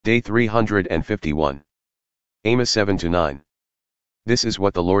Day 351. Amos 7-9. This is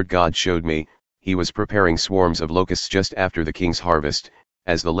what the Lord God showed me. He was preparing swarms of locusts just after the king's harvest,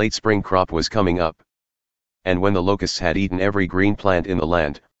 as the late spring crop was coming up. And when the locusts had eaten every green plant in the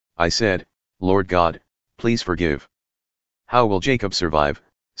land, I said, Lord God, please forgive. How will Jacob survive,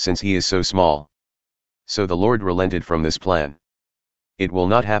 since he is so small? So the Lord relented from this plan. It will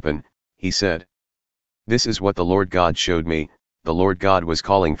not happen, he said. This is what the Lord God showed me. The Lord God was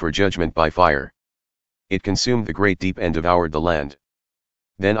calling for judgment by fire. It consumed the great deep and devoured the land.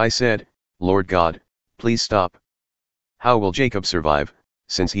 Then I said, Lord God, please stop. How will Jacob survive,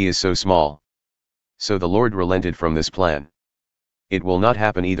 since he is so small? So the Lord relented from this plan. It will not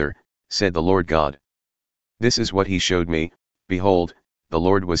happen either, said the Lord God. This is what he showed me. Behold, the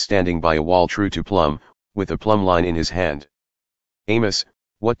Lord was standing by a wall true to plumb, with a plumb line in his hand. Amos,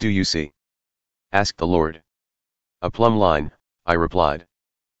 what do you see? Asked the Lord. A plumb line, I replied.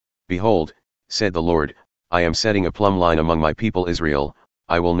 Behold, said the Lord, I am setting a plumb line among my people Israel.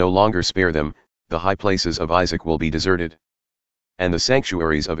 I will no longer spare them. The high places of Isaac will be deserted, and the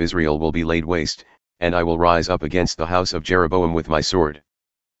sanctuaries of Israel will be laid waste, and I will rise up against the house of Jeroboam with my sword.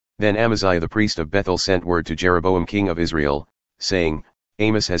 Then Amaziah the priest of Bethel sent word to Jeroboam king of Israel, saying,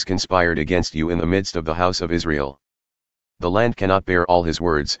 Amos has conspired against you in the midst of the house of Israel. The land cannot bear all his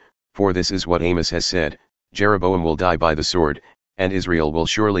words, for this is what Amos has said, Jeroboam will die by the sword, and Israel will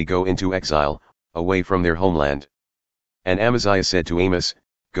surely go into exile, away from their homeland. And Amaziah said to Amos,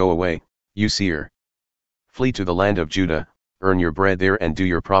 Go away, you seer. Flee to the land of Judah, earn your bread there and do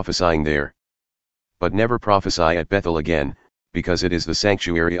your prophesying there. But never prophesy at Bethel again, because it is the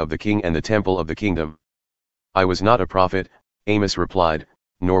sanctuary of the king and the temple of the kingdom. I was not a prophet, Amos replied,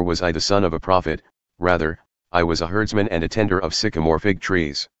 nor was I the son of a prophet, rather, I was a herdsman and a tender of sycamore-fig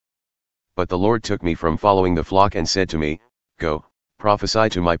trees. But the Lord took me from following the flock and said to me, Go, prophesy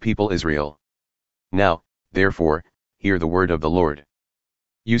to my people Israel. Now, therefore, hear the word of the Lord.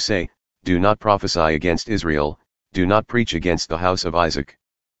 You say, Do not prophesy against Israel, do not preach against the house of Isaac.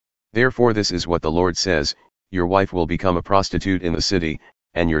 Therefore this is what the Lord says, Your wife will become a prostitute in the city,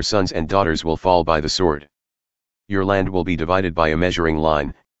 and your sons and daughters will fall by the sword. Your land will be divided by a measuring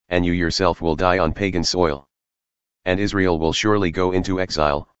line, and you yourself will die on pagan soil. And Israel will surely go into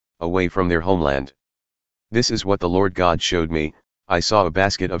exile, away from their homeland. This is what the Lord God showed me. I saw a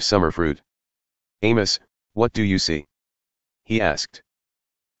basket of summer fruit. Amos, what do you see? He asked.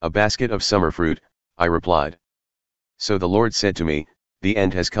 A basket of summer fruit, I replied. So the Lord said to me, The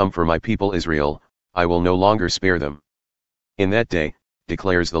end has come for my people Israel, I will no longer spare them. In that day,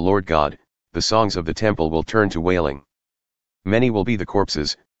 declares the Lord God, the songs of the temple will turn to wailing. Many will be the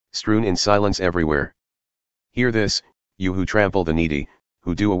corpses, strewn in silence everywhere. Hear this, you who trample the needy,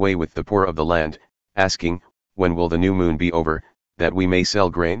 who do away with the poor of the land, asking, When will the new moon be over, that we may sell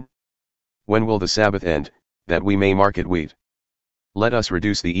grain? When will the Sabbath end, that we may market wheat? Let us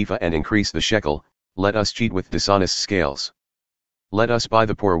reduce the ephah and increase the shekel, let us cheat with dishonest scales. Let us buy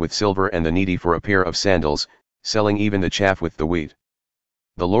the poor with silver and the needy for a pair of sandals, selling even the chaff with the wheat.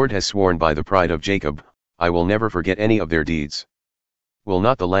 The Lord has sworn by the pride of Jacob, I will never forget any of their deeds. Will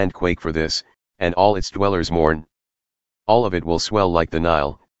not the land quake for this, and all its dwellers mourn? All of it will swell like the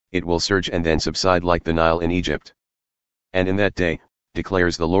Nile, it will surge and then subside like the Nile in Egypt. And in that day,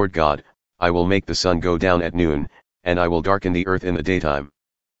 declares the Lord God, I will make the sun go down at noon, and I will darken the earth in the daytime.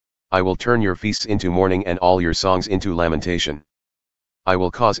 I will turn your feasts into mourning and all your songs into lamentation. I will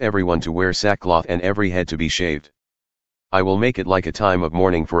cause everyone to wear sackcloth and every head to be shaved. I will make it like a time of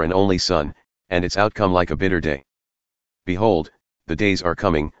mourning for an only son, and its outcome like a bitter day. Behold, the days are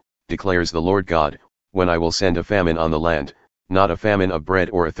coming, declares the Lord God, when I will send a famine on the land, not a famine of bread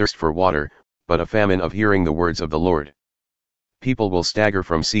or a thirst for water, but a famine of hearing the words of the Lord. People will stagger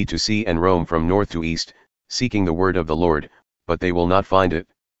from sea to sea and roam from north to east, seeking the word of the Lord, but they will not find it.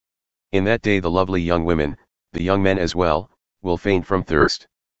 In that day the lovely young women, the young men as well, will faint from thirst.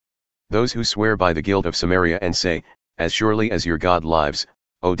 Those who swear by the guilt of Samaria and say, As surely as your God lives,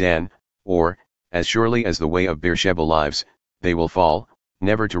 O Dan, or, As surely as the way of Beersheba lives, they will fall,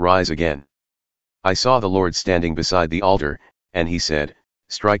 never to rise again. I saw the Lord standing beside the altar, and he said,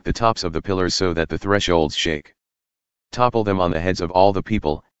 Strike the tops of the pillars so that the thresholds shake. Topple them on the heads of all the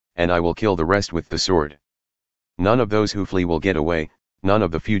people, and I will kill the rest with the sword. None of those who flee will get away, none of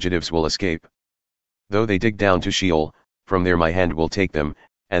the fugitives will escape. Though they dig down to Sheol, from there my hand will take them,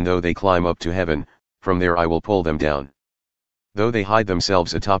 and though they climb up to heaven, from there I will pull them down. Though they hide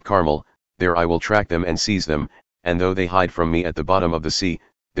themselves atop Carmel, there I will track them and seize them, and though they hide from me at the bottom of the sea,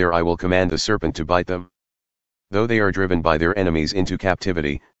 there I will command the serpent to bite them. Though they are driven by their enemies into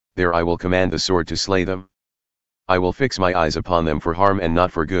captivity, there I will command the sword to slay them. I will fix my eyes upon them for harm and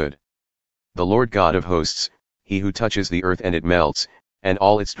not for good. The Lord God of hosts, he who touches the earth and it melts, and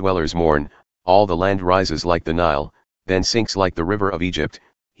all its dwellers mourn, all the land rises like the Nile, then sinks like the river of Egypt,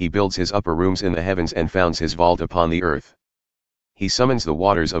 he builds his upper rooms in the heavens and founds his vault upon the earth. He summons the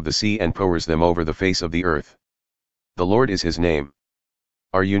waters of the sea and pours them over the face of the earth. The Lord is his name.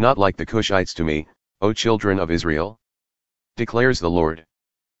 Are you not like the Cushites to me, O children of Israel? Declares the Lord.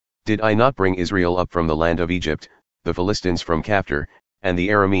 Did I not bring Israel up from the land of Egypt, the Philistines from Caphtor, and the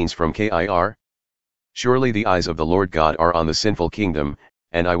Arameans from Kir? Surely the eyes of the Lord God are on the sinful kingdom,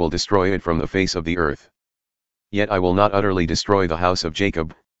 and I will destroy it from the face of the earth. Yet I will not utterly destroy the house of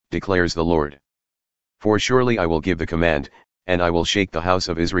Jacob, declares the Lord. For surely I will give the command, and I will shake the house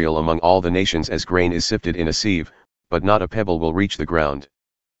of Israel among all the nations as grain is sifted in a sieve, but not a pebble will reach the ground.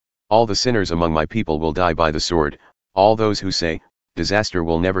 All the sinners among my people will die by the sword, all those who say, disaster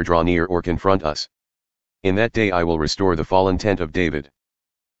will never draw near or confront us. In that day I will restore the fallen tent of David.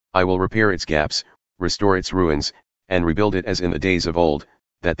 I will repair its gaps, restore its ruins, and rebuild it as in the days of old,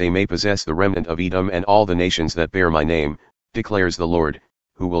 that they may possess the remnant of Edom and all the nations that bear my name, declares the Lord,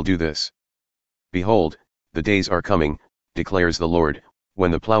 who will do this. Behold, the days are coming, declares the Lord, when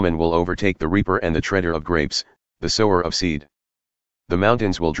the plowman will overtake the reaper and the treader of grapes, the sower of seed. The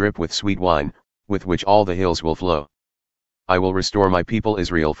mountains will drip with sweet wine, with which all the hills will flow. I will restore my people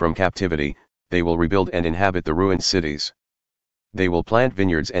Israel from captivity, they will rebuild and inhabit the ruined cities. They will plant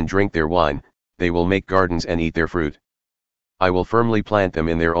vineyards and drink their wine, they will make gardens and eat their fruit. I will firmly plant them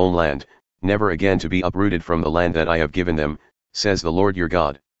in their own land, never again to be uprooted from the land that I have given them, says the Lord your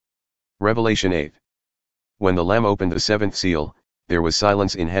God. Revelation 8. When the Lamb opened the seventh seal, there was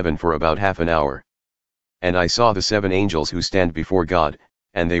silence in heaven for about half an hour. And I saw the 7 angels who stand before God,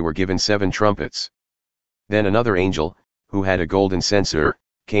 and they were given 7 trumpets. Then another angel, who had a golden censer,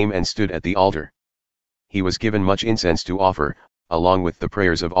 came and stood at the altar. He was given much incense to offer, along with the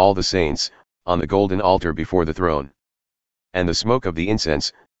prayers of all the saints, on the golden altar before the throne. And the smoke of the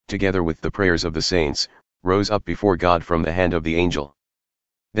incense, together with the prayers of the saints, rose up before God from the hand of the angel.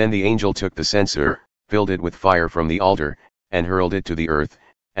 Then the angel took the censer, filled it with fire from the altar, and hurled it to the earth,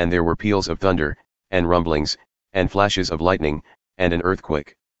 and there were peals of thunder, and rumblings, and flashes of lightning, and an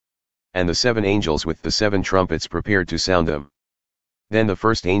earthquake. And the 7 angels with the 7 trumpets prepared to sound them. Then the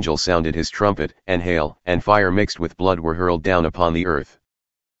first angel sounded his trumpet, and hail and fire mixed with blood were hurled down upon the earth.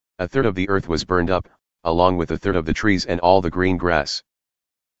 A third of the earth was burned up, along with a third of the trees and all the green grass.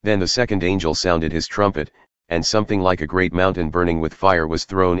 Then the second angel sounded his trumpet, and something like a great mountain burning with fire was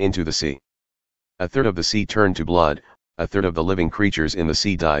thrown into the sea. A third of the sea turned to blood, a third of the living creatures in the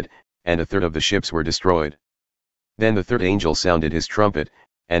sea died, and a third of the ships were destroyed. Then the third angel sounded his trumpet,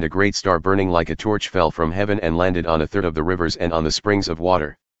 and a great star burning like a torch fell from heaven and landed on a third of the rivers and on the springs of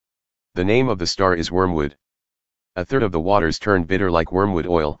water. The name of the star is wormwood. A third of the waters turned bitter like wormwood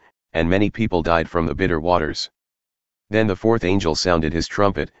oil, and many people died from the bitter waters. Then the fourth angel sounded his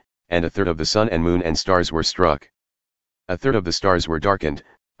trumpet, and a third of the sun and moon and stars were struck. A third of the stars were darkened,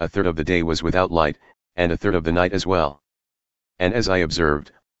 a third of the day was without light, and a third of the night as well. And as I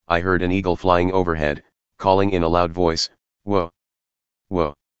observed, I heard an eagle flying overhead, calling in a loud voice, Woe!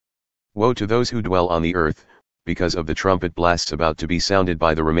 Woe! Woe to those who dwell on the earth, because of the trumpet blasts about to be sounded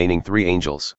by the remaining 3 angels.